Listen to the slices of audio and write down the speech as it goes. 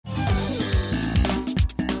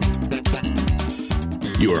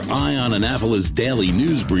Your Eye on Annapolis daily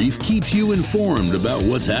news brief keeps you informed about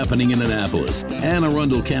what's happening in Annapolis, Anne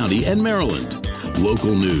Arundel County, and Maryland.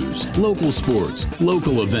 Local news, local sports,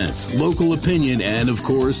 local events, local opinion, and, of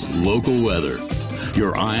course, local weather.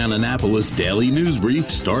 Your Eye on Annapolis daily news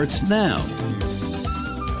brief starts now.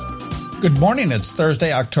 Good morning. It's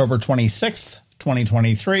Thursday, October 26th,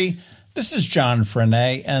 2023. This is John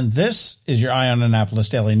Frenaye, and this is your Eye on Annapolis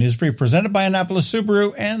Daily News Brief presented by Annapolis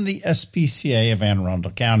Subaru and the SPCA of Anne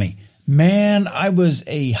Arundel County. Man, I was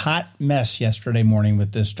a hot mess yesterday morning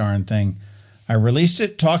with this darn thing. I released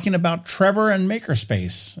it talking about Trevor and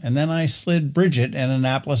Makerspace, and then I slid Bridget and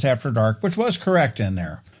Annapolis After Dark, which was correct in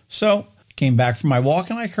there. So, came back from my walk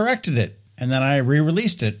and I corrected it, and then I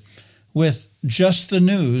re-released it with just the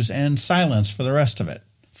news and silence for the rest of it.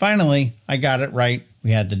 Finally, I got it right. We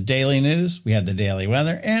had the daily news, we had the daily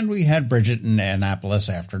weather, and we had Bridget and Annapolis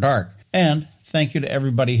After Dark. And thank you to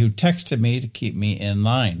everybody who texted me to keep me in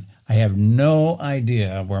line. I have no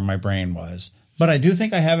idea where my brain was, but I do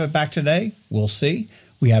think I have it back today. We'll see.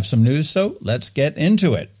 We have some news, so let's get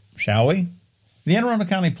into it, shall we? The Anne Arundel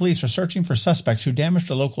County Police are searching for suspects who damaged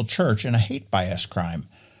a local church in a hate bias crime.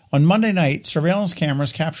 On Monday night, surveillance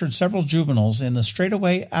cameras captured several juveniles in the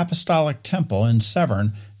Straightaway Apostolic Temple in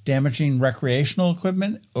Severn, damaging recreational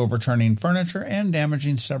equipment, overturning furniture, and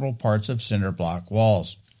damaging several parts of cinder block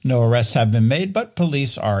walls. No arrests have been made, but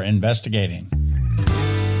police are investigating.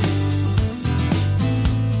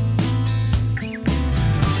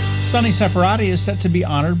 Sonny Seferati is set to be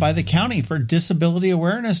honored by the county for Disability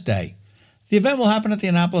Awareness Day. The event will happen at the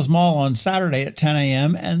Annapolis Mall on Saturday at 10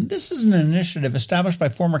 a.m., and this is an initiative established by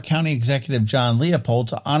former County Executive John Leopold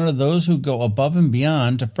to honor those who go above and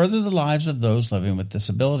beyond to further the lives of those living with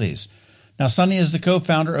disabilities. Now, Sonny is the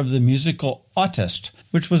co-founder of the musical Autist,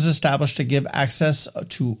 which was established to give access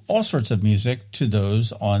to all sorts of music to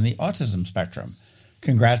those on the autism spectrum.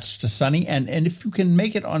 Congrats to Sonny, and if you can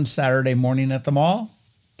make it on Saturday morning at the mall,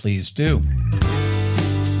 please do.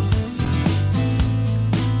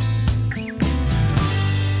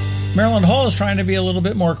 Maryland Hall is trying to be a little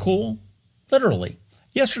bit more cool, literally.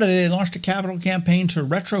 Yesterday, they launched a capital campaign to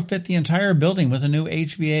retrofit the entire building with a new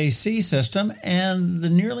HVAC system, and the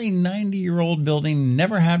nearly 90-year-old building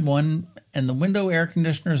never had one, and the window air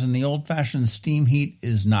conditioners and the old-fashioned steam heat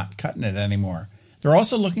is not cutting it anymore. They're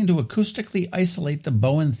also looking to acoustically isolate the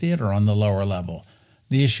Bowen Theater on the lower level.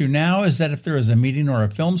 The issue now is that if there is a meeting or a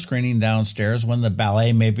film screening downstairs when the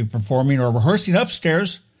ballet may be performing or rehearsing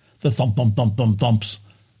upstairs, the thump-thumps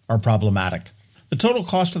are problematic. The total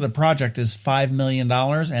cost of the project is $5 million,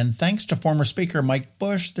 and thanks to former Speaker Mike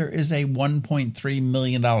Bush, there is a $1.3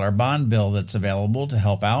 million bond bill that's available to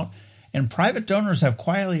help out, and private donors have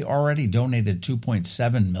quietly already donated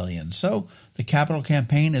 $2.7 million. So the capital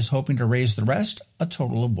campaign is hoping to raise the rest, a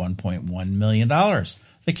total of $1.1 million.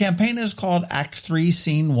 The campaign is called Act 3,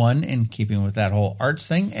 Scene 1, in keeping with that whole arts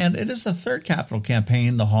thing, and it is the third capital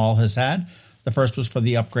campaign the hall has had. The first was for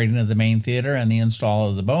the upgrading of the main theater and the install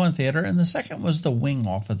of the Bowen Theater, and the second was the wing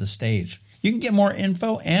off of the stage. You can get more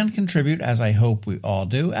info and contribute, as I hope we all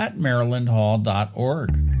do, at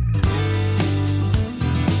marylandhall.org.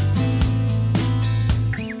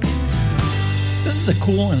 This is a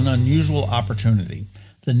cool and unusual opportunity.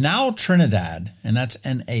 The Now Trinidad, and that's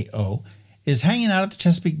N-A-O, is hanging out at the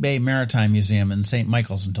Chesapeake Bay Maritime Museum in St.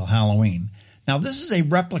 Michael's until Halloween. Now, this is a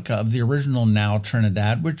replica of the original Now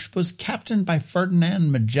Trinidad, which was captained by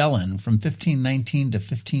Ferdinand Magellan from 1519 to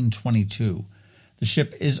 1522. The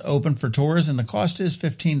ship is open for tours, and the cost is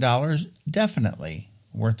 $15. Definitely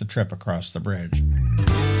worth the trip across the bridge.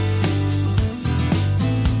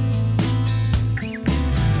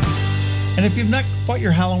 And if you've not bought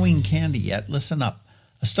your Halloween candy yet, listen up.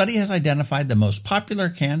 A study has identified the most popular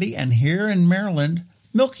candy, and here in Maryland,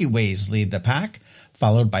 Milky Ways lead the pack,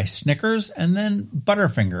 followed by Snickers, and then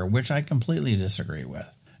Butterfinger, which I completely disagree with.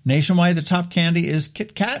 Nationwide, the top candy is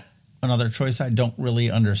Kit Kat, another choice I don't really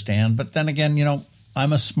understand. But then again,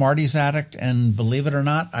 I'm a Smarties addict, and believe it or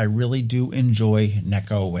not, I really do enjoy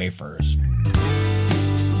Necco wafers.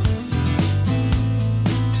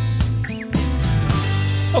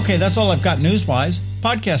 Okay, that's all I've got news-wise.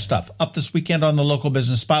 Podcast stuff. Up this weekend on the Local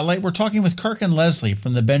Business Spotlight, we're talking with Kirk and Leslie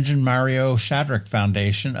from the Benjamin Mario Shadrick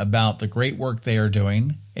Foundation about the great work they are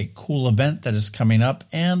doing, a cool event that is coming up,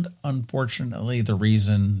 and, unfortunately, the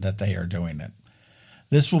reason that they are doing it.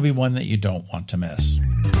 This will be one that you don't want to miss.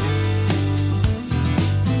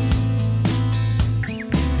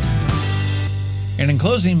 And in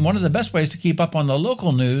closing, one of the best ways to keep up on the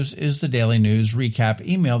local news is the Daily News Recap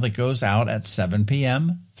email that goes out at 7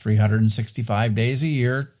 p.m., 365 days a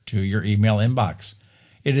year to your email inbox.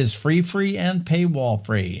 It is free, and paywall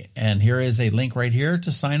free. And here is a link right here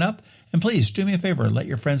to sign up. And please do me a favor, let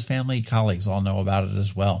your friends, family, colleagues all know about it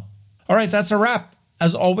as well. All right, that's a wrap.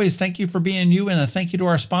 As always, thank you for being you, and a thank you to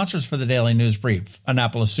our sponsors for the Daily News Brief: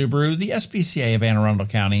 Annapolis Subaru, the SPCA of Anne Arundel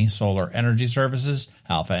County, Solar Energy Services,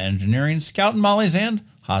 Alpha Engineering, Scout and Molly's, and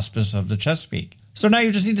Hospice of the Chesapeake. So now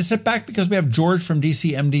you just need to sit back because we have George from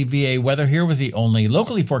DCMDVA Weather here with the only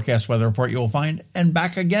locally forecast weather report you will find. And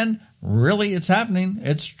back again, really, it's happening.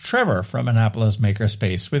 It's Trevor from Annapolis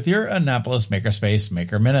Makerspace with your Annapolis Makerspace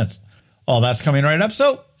Maker Minutes. All that's coming right up,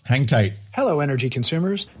 so hang tight. Hello, energy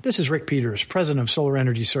consumers. This is Rick Peters, president of Solar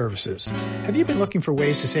Energy Services. Have you been looking for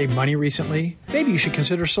ways to save money recently? Maybe you should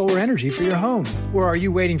consider solar energy for your home. Or are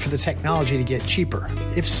you waiting for the technology to get cheaper?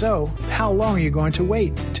 If so, how long are you going to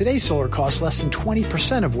wait? Today's solar costs less than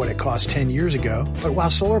 20% of what it cost 10 years ago. But while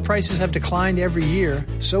solar prices have declined every year,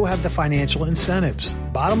 so have the financial incentives.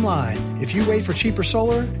 Bottom line, if you wait for cheaper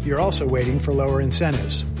solar, you're also waiting for lower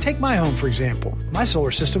incentives. Take my home, for example. My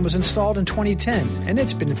solar system was installed in 2010, and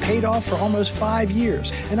it's been paid off for almost 5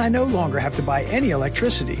 years, and I no longer have to buy any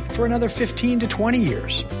electricity for another 15 to 20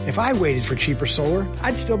 years. If I waited for cheaper solar,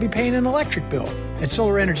 I'd still be paying an electric bill. At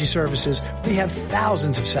Solar Energy Services, we have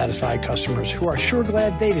thousands of satisfied customers who are sure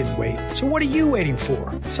glad they didn't wait. So what are you waiting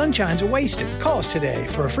for? Sunshine's a wasted. Call us today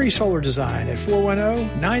for a free solar design at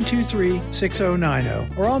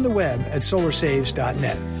 410-923-6090 or on the web at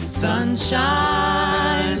solarsaves.net.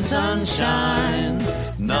 Sunshine, sunshine,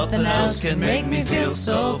 nothing else can make me feel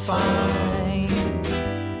so fine.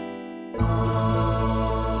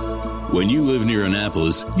 When you live near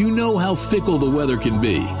Annapolis, you know how fickle the weather can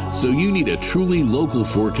be. So you need a truly local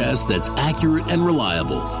forecast that's accurate and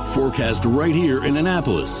reliable. Forecast right here in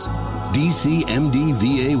Annapolis.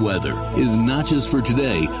 DCMDVA Weather is not just for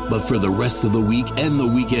today, but for the rest of the week and the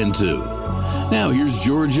weekend too. Now here's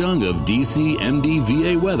George Young of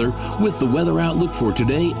DCMDVA Weather with the weather outlook for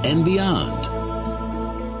today and beyond.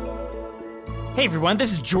 Hey everyone,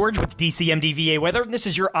 this is George with DCMDVA Weather. This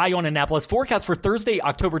is your Eye on Annapolis forecast for Thursday,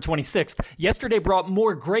 October 26th. Yesterday brought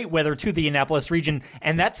more great weather to the Annapolis region,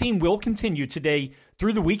 and that theme will continue today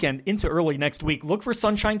through the weekend into early next week. Look for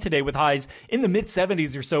sunshine today with highs in the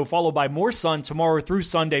mid-70s or so, followed by more sun tomorrow through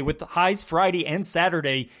Sunday with highs Friday and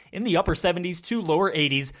Saturday in the upper 70s to lower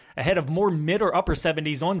 80s, ahead of more mid or upper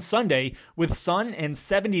 70s on Sunday with sun and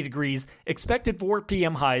 70 degrees expected for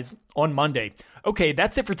PM highs on Monday. Okay,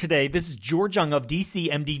 that's it for today. This is George Young of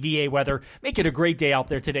DCMDVA Weather. Make it a great day out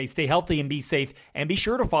there today. Stay healthy and be safe. And be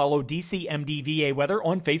sure to follow DCMDVA Weather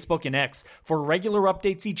on Facebook and X for regular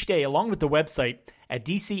updates each day, along with the website at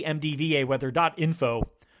dcmdvaweather.info,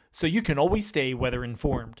 so you can always stay weather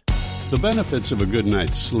informed. The benefits of a good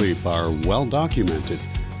night's sleep are well documented.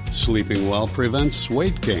 Sleeping well prevents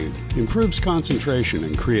weight gain, improves concentration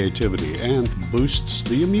and creativity, and boosts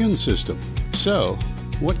the immune system. So,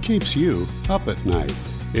 what keeps you up at night?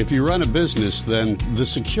 If you run a business, then the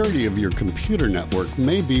security of your computer network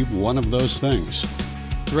may be one of those things.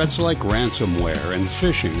 Threats like ransomware and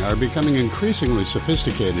phishing are becoming increasingly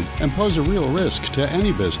sophisticated and pose a real risk to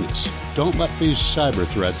any business. Don't let these cyber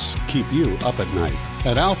threats keep you up at night.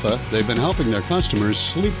 At Alpha, they've been helping their customers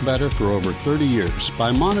sleep better for over 30 years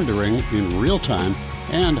by monitoring in real time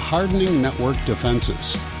and hardening network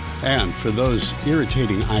defenses. And for those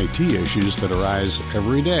irritating IT issues that arise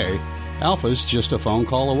every day, Alpha's just a phone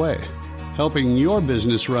call away, helping your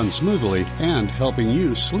business run smoothly and helping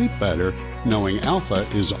you sleep better, knowing Alpha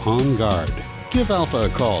is on guard. Give Alpha a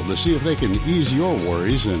call to see if they can ease your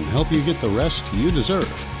worries and help you get the rest you deserve.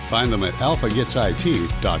 Find them at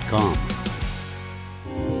alphagetsit.com.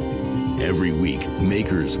 Every week,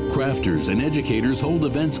 makers, crafters, and educators hold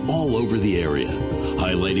events all over the area.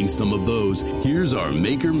 Highlighting some of those, here's our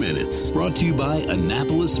Maker Minutes, brought to you by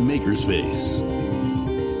Annapolis Makerspace.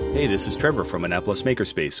 Hey, this is Trevor from Annapolis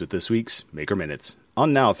Makerspace with this week's Maker Minutes.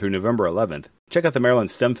 On now through November 11th, check out the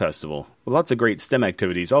Maryland STEM Festival, with lots of great STEM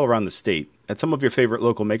activities all around the state at some of your favorite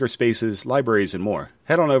local makerspaces, libraries, and more.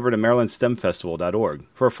 Head on over to marylandstemfestival.org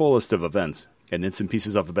for a full list of events. And in some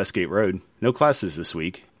pieces off of Bestgate Road. No classes this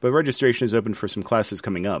week, but registration is open for some classes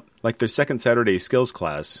coming up, like their second Saturday skills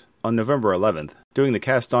class on November 11th, doing the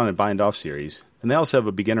Cast On and Bind Off series. And they also have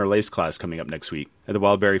a beginner lace class coming up next week at the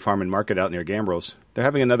Wildberry Farm and Market out near Gambrills. They're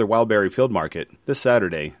having another Wildberry Field Market this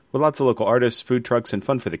Saturday with lots of local artists, food trucks, and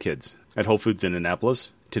fun for the kids. At Whole Foods in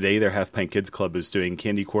Annapolis, today their Half Pint Kids Club is doing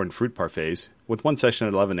candy corn fruit parfaits with one session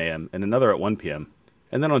at 11 a.m. and another at 1 p.m.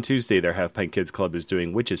 And then on Tuesday, their Half Pint Kids Club is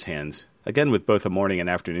doing Witch's Hands, again with both a morning and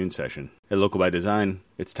afternoon session. At Local by Design,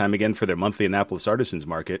 it's time again for their monthly Annapolis Artisans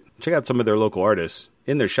Market. Check out some of their local artists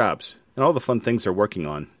in their shops and all the fun things they're working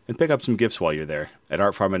on, and pick up some gifts while you're there. At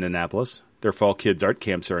Art Farm in Annapolis, Their fall kids art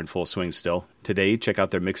camps are in full swing still. Today, check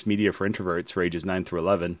out their mixed media for introverts for ages 9 through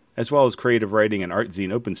 11, as well as creative writing and art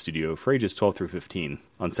zine open studio for ages 12 through 15.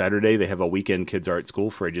 On Saturday, they have a weekend kids art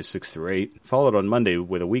school for ages 6 through 8, followed on Monday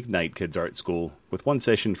with a weeknight kids art school with one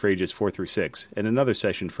session for ages 4 through 6 and another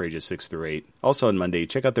session for ages 6 through 8. Also on Monday,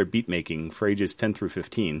 check out their beat making for ages 10 through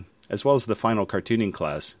 15, as well as the final cartooning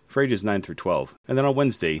class for ages 9 through 12. And then on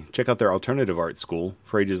Wednesday, check out their alternative art school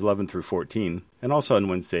for ages 11 through 14. And also on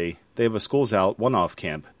Wednesday, they have a Schools Out one-off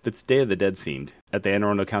camp that's Day of the Dead themed. At the Anne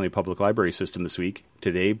Arundel County Public Library System this week,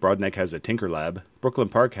 today Broadneck has a Tinker Lab, Brooklyn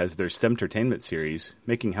Park has their STEM-tertainment series,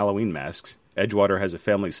 making Halloween masks, Edgewater has a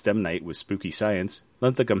family STEM night with spooky science,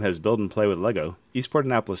 Linthicum has Build and Play with Lego, Eastport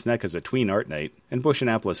Annapolis Neck has a tween art night, and Bush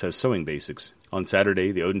Annapolis has sewing basics. On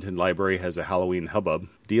Saturday, the Odenton Library has a Halloween hubbub.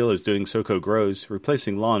 Deal is doing SoCo Grows,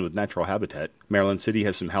 replacing lawn with natural habitat. Maryland City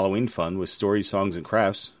has some Halloween fun with stories, songs, and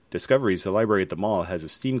crafts. Discoveries, the library at the mall, has a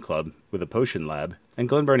STEAM club with a potion lab. And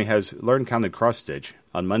Glen Burnie has Learn Counted Cross Stitch.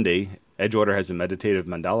 On Monday, Edgewater has a meditative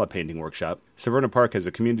mandala painting workshop. Severna Park has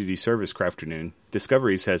a community service crafternoon.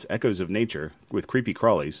 Discoveries has Echoes of Nature with creepy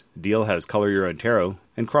crawlies. Deal has Color Your Own Tarot.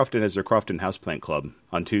 And Crofton has their Crofton Houseplant Club.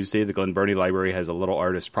 On Tuesday, the Glen Burnie Library has a Little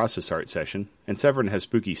Artist Process Art session. And Severn has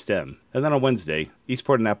Spooky STEM. And then on Wednesday,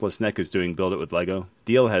 Eastport Annapolis Neck is doing Build It with Lego.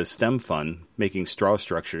 Deal has STEM Fun, making straw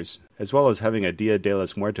structures, as well as having a Dia de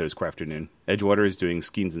los Muertos crafternoon. Edgewater is doing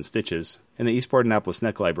Skeins and Stitches. And the Eastport Annapolis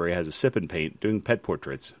Neck Library has a Sip and Paint doing pet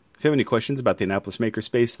portraits. If you have any questions about the Annapolis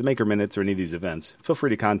Makerspace, the Maker Minutes, or any of these events, feel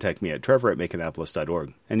free to contact me at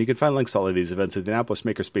trevor@makeannapolis.org. And you can find links to all of these events at the Annapolis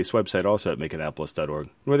Makerspace website, also at makeannapolis.org.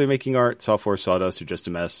 Whether you're making art, software, sawdust, or just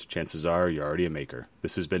a mess, chances are you're already a maker.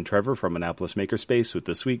 This has been Trevor from Annapolis Makerspace with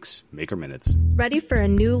this week's Maker Minutes. Ready for a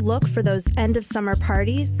new look for those end-of-summer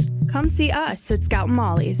parties? Come see us at Scout and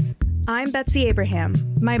Molly's. I'm Betsy Abraham.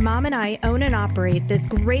 My mom and I own and operate this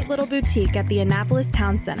great little boutique at the Annapolis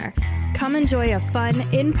Town Center. Come enjoy a fun,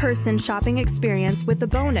 in-person shopping experience with a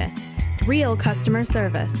bonus, real customer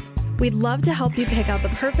service. We'd love to help you pick out the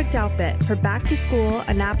perfect outfit for back-to-school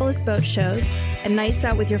Annapolis boat shows and nights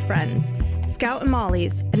out with your friends. Scout and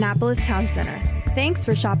Molly's, Annapolis Town Center. Thanks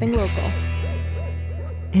for shopping local.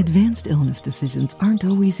 Advanced illness decisions aren't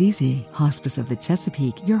always easy. Hospice of the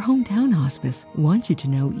Chesapeake, your hometown hospice, wants you to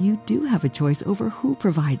know you do have a choice over who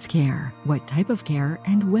provides care, what type of care,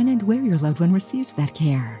 and when and where your loved one receives that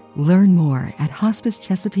care. Learn more at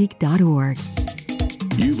hospicechesapeake.org.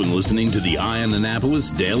 You've been listening to the Eye on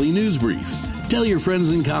Annapolis Daily News Brief. Tell your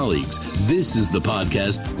friends and colleagues, this is the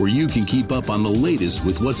podcast where you can keep up on the latest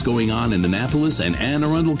with what's going on in Annapolis and Anne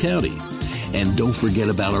Arundel County. And don't forget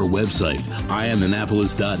about our website,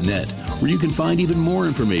 eyeonannapolis.net, where you can find even more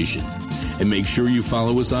information. And make sure you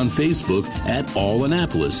follow us on Facebook at All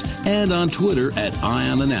Annapolis and on Twitter at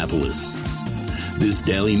EyeOnAnnapolis. This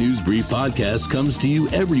Daily News Brief podcast comes to you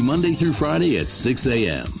every Monday through Friday at 6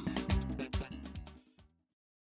 a.m.